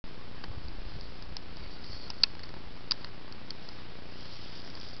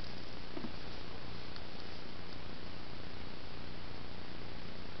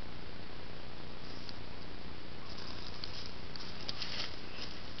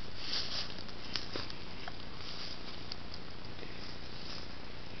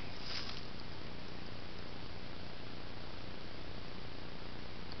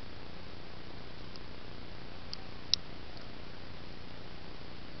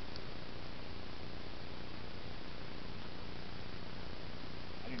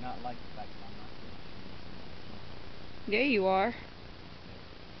like the fact that I'm not Yeah, you are.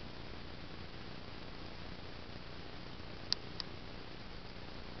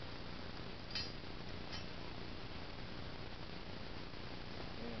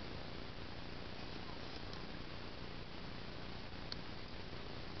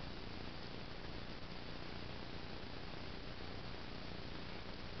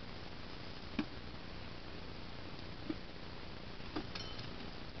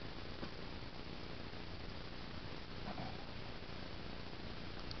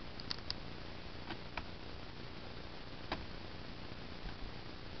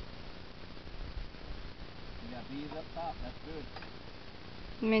 You got bees up top, that's good.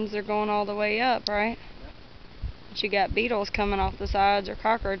 Means they're going all the way up, right? Yep. But you got beetles coming off the sides or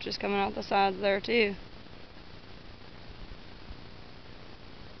cockroaches coming off the sides there too.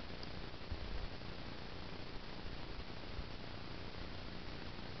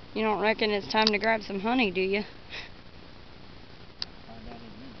 You don't reckon it's time to grab some honey, do you? Find out in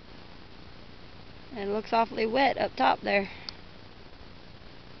a minute. It looks awfully wet up top there.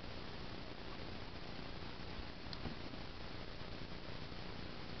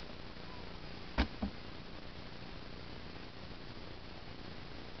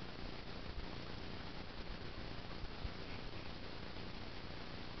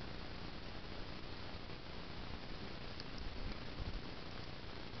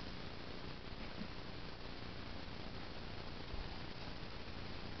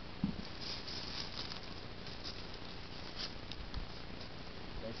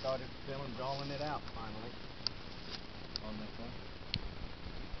 They started drawing it out finally on this one.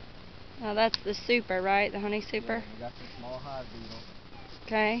 Now that's the super, right? The honey super? Yeah, we got some small hive beetles.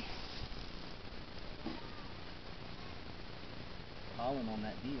 Okay. Pollen on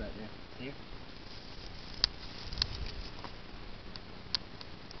that bee right there. See it?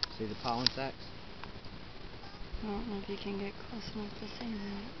 See the pollen sacs? I don't know if you can get close enough to see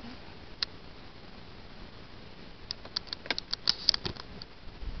that.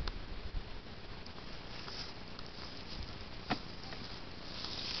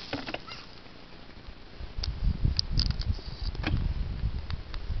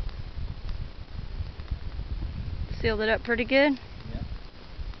 Sealed it up pretty good? Yep.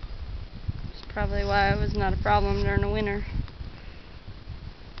 That's probably why it was not a problem during the winter.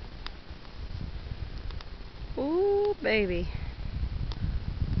 Ooh, baby.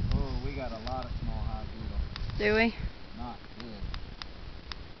 Oh, we got a lot of small hive beetles. Do we? Not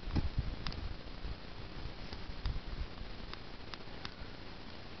good.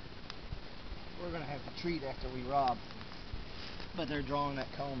 We're gonna have to treat after we rob. But they're drawing that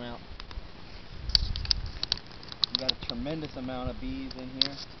comb out. We got a tremendous amount of bees in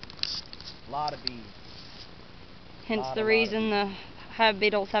here. A lot of bees. Hence the reason the hive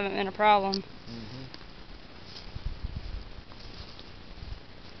beetles haven't been a problem. Mm-hmm.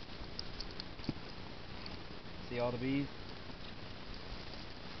 See all the bees?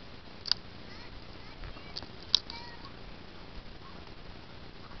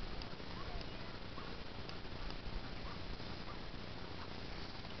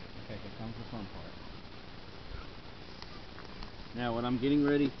 Okay, here comes the fun part. Now what I'm getting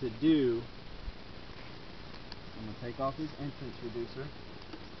ready to do, I'm going to take off his entrance reducer.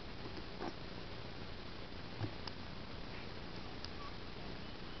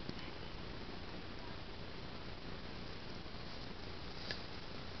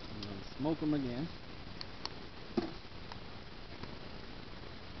 I'm going to smoke him again.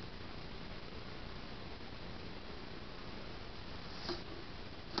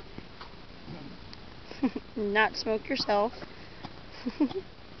 Not smoke yourself.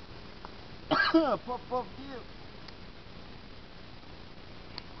 Puff, puff, you.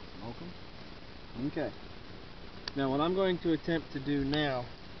 Smoke him. Okay. Now what I'm going to attempt to do now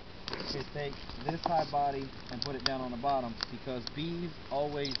is take this hive body and put it down on the bottom because bees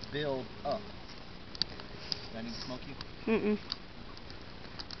always build up. Do I need to smoke you? Mm-mm.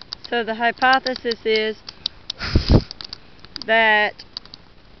 So the hypothesis is that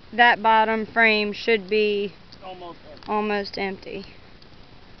that bottom frame should be almost empty.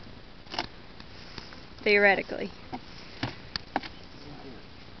 Theoretically.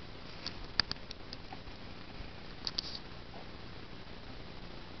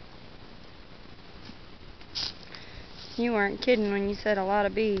 You weren't kidding when you said a lot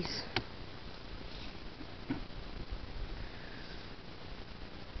of bees.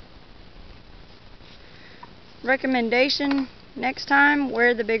 Recommendation, next time,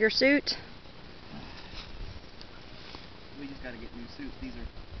 wear the bigger suit. We just got to get new suits. These are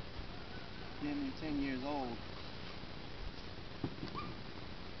nearly 10 years old.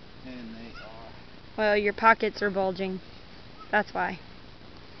 And they are. Well, your pockets are bulging. That's why.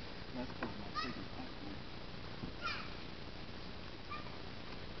 That's because my freaking popcorn.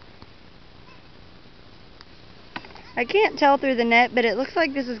 I can't tell through the net, but it looks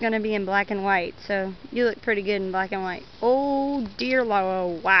like this is going to be in black and white. So you look pretty good in black and white. Oh dear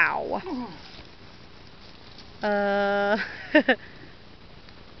Lord, wow. That's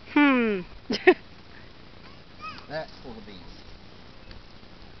full of bees.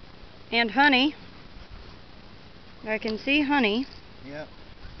 And honey. I can see honey. Yep.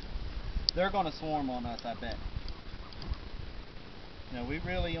 They're going to swarm on us, I bet. Now we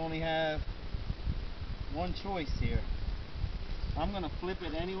really only have one choice here. I'm going to flip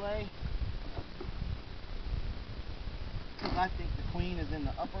it anyway, because I think the queen is in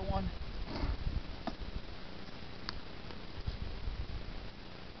the upper one.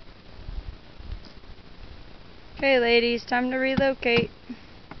 Okay, ladies, time to relocate.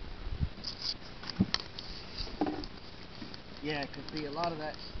 Yeah, because see, a lot of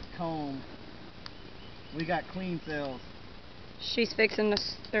that comb, we got queen cells. She's fixing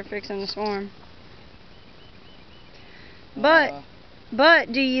they're fixing the swarm. But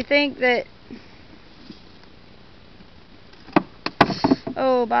do you think that...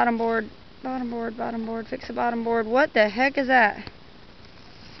 Oh, bottom board, fix the bottom board. What the heck is that?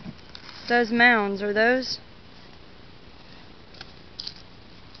 Those mounds, are those?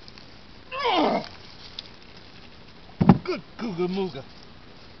 Good googa mooga.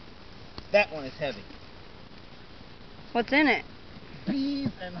 That one is heavy. What's in it? Bees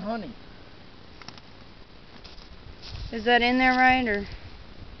and honey. Is that in there right, or? I'm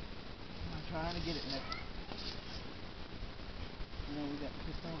trying to get it next. You know, we got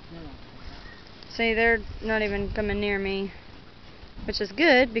pissed off girls. See, they're not even coming near me, which is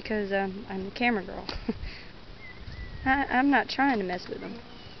good because I'm the camera girl. I'm not trying to mess with them.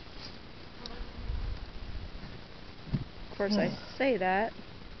 Of course, I say that.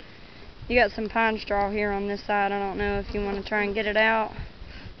 You got some pine straw here on this side. I don't know if you want to try and get it out.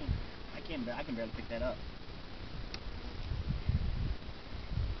 I can barely pick that up.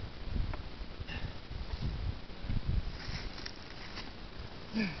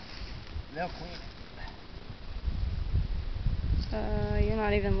 They'll clean it. You're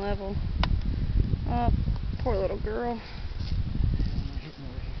not even level. Oh, poor little girl.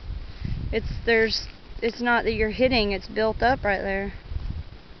 It's not that you're hitting, it's built up right there.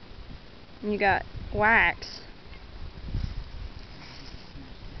 And you got wax.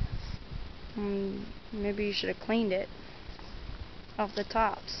 Maybe you should have cleaned it off the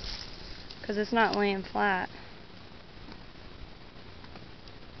tops, because it's not laying flat.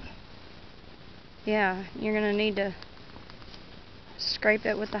 Yeah, you're going to need to scrape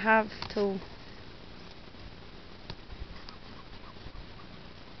it with the hive tool.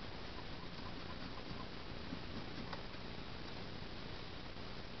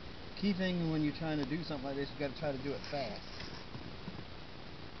 Key thing when you're trying to do something like this, you got to try to do it fast,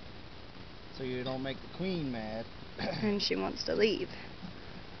 so you don't make the queen mad. And she wants to leave.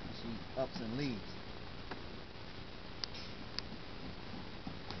 She ups and leaves.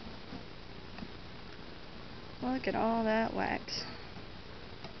 Look at all that wax.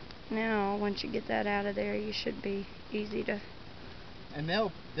 Now, once you get that out of there, you should be easy to... And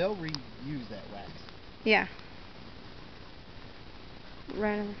they'll reuse that wax. Yeah.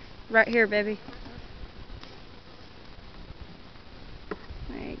 Right here, baby.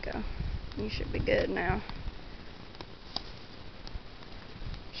 There you go. You should be good now.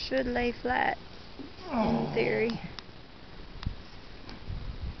 Should lay flat, in theory.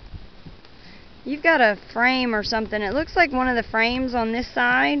 You've got a frame or something. It looks like one of the frames on this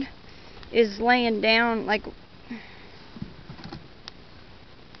side is laying down, like...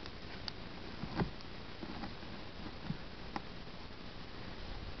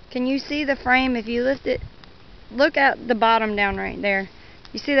 Can you see the frame if you lift it? Look at the bottom down right there.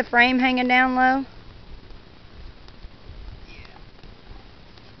 You see the frame hanging down low?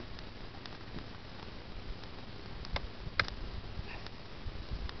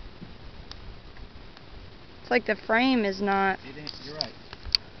 It's like the frame is not You're right.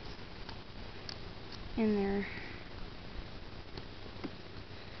 in there.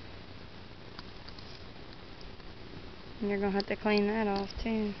 And you're going to have to clean that off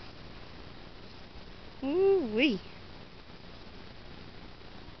too. Ooh-wee.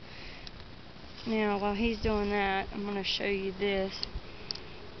 Now, while he's doing that, I'm going to show you this.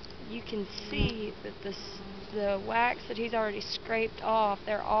 You can see that the wax that he's already scraped off,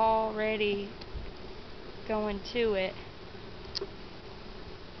 they're already going to it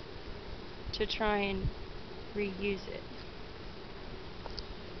to try and reuse it.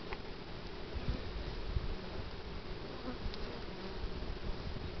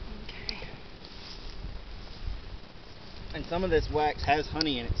 some of this wax has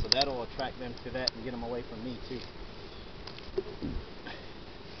honey in it, so that'll attract them to that and get them away from me too.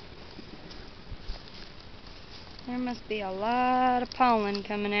 There must be a lot of pollen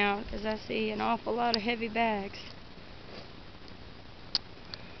coming out because I see an awful lot of heavy bags.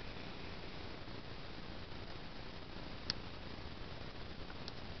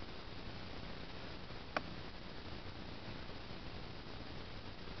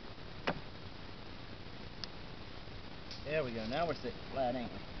 There we go. Now we're sitting flat, ain't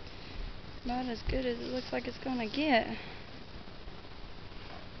we? About as good as it looks like it's gonna get.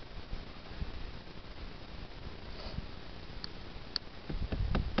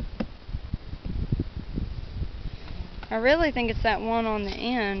 I really think it's that one on the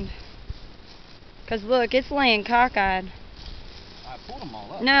end. Cause look, it's laying cockeyed. I pulled them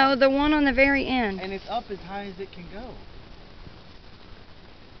all up. No, the one on the very end. And it's up as high as it can go.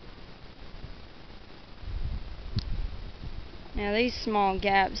 Now these small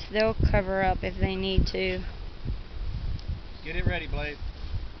gaps, they'll cover up if they need to. Get it ready, Blade.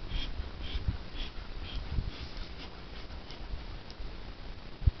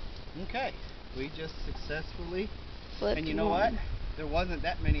 Okay, we just successfully Flipped and you know one. what? There wasn't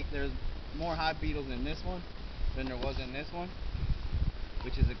that many. There's more hive beetles in this one than there was in this one,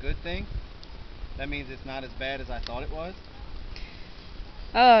 which is a good thing. That means it's not as bad as I thought it was.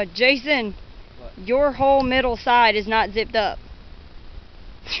 Jason, What? your whole middle side is not zipped up.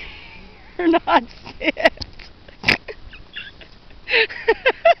 You're not zipped.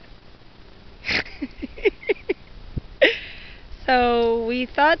 So we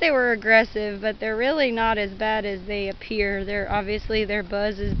thought they were aggressive, but they're really not as bad as they appear. Obviously their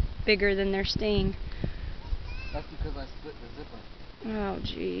buzz is bigger than their sting. That's because I split the zipper. Oh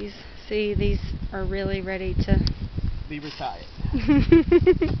jeez. See, these are really ready to Be retired.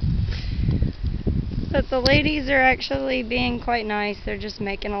 But the ladies are actually being quite nice. They're just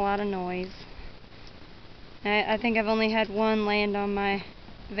making a lot of noise. I think I've only had one land on my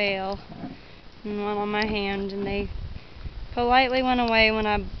veil and one on my hand, and they politely went away when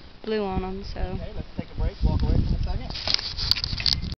I blew on them. So. Okay, let's